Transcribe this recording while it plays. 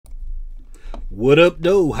What up,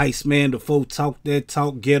 though? Heist man, the folk talk that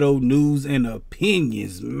talk, ghetto news and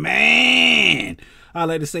opinions. Man, I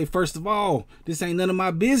like to say, first of all, this ain't none of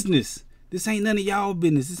my business. This ain't none of y'all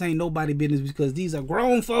business. This ain't nobody business because these are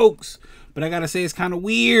grown folks. But I gotta say, it's kind of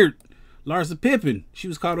weird. Larsa Pippen, she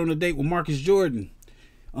was caught on a date with Michaeljordan.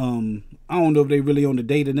 I don't know if they really on the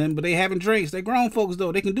date or nothing, but they having drinks. They grown folks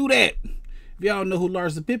though. They can do that. If y'all know who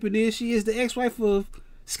Larsa Pippen is, she is the ex-wife of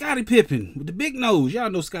Scottie Pippen with the big nose. Y'all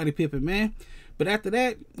know Scottie Pippen, man. But after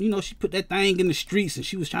that, you know, she put that thing in the streets and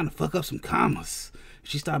she was trying to fuck up some commas.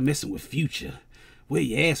 She started messing with Future. Where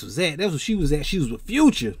your ass was at? That's what she was at. She was with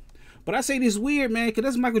Future. But I say this weird, man, because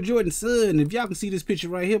that's Michael Jordan's son. If y'all can see this picture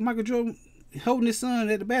right here, Michael Jordan holding his son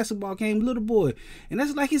at the basketball game, little boy. And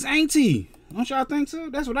that's like his auntie. Don't y'all think so?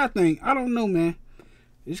 That's what I think. I don't know, man.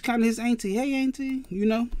 It's kind of his auntie. Hey, auntie, you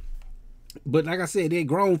know. But like I said, they're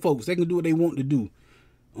grown folks. They can do what they want to do.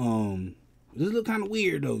 This look kind of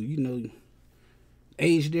weird, though, you know.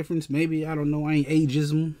 Age difference, maybe, I don't know. I ain't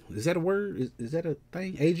ageism. Is that a word? Is that a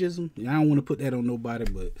thing? Ageism? I don't want to put that on nobody,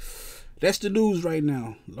 but that's the news right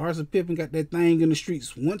now. Larsa Pippen got that thing in the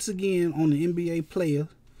streets once again on the NBA player.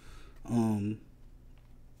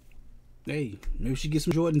 Hey, maybe she get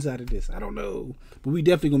some Jordans out of this. I don't know. But we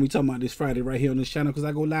definitely gonna be talking about this Friday right here on this channel because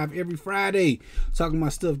I go live every Friday talking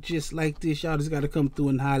about stuff just like this. Y'all just gotta come through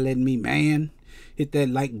and holler at me, man. Hit that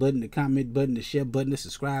like button, the comment button, the share button, the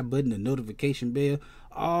subscribe button, the notification bell.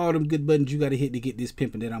 All them good buttons you got to hit to get this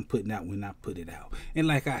pimping that I'm putting out when I put it out. And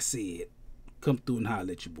like I said, come through and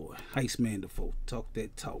holler at your boy. Heist man, the folk talk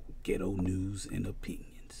that talk, ghetto news and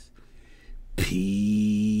opinions. Peace.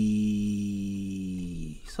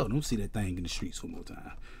 Hold on, don't see that thing in the streets one more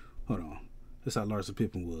time. Hold on. That's how Larsa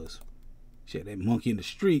Pippen was. She had that monkey in the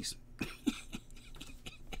streets.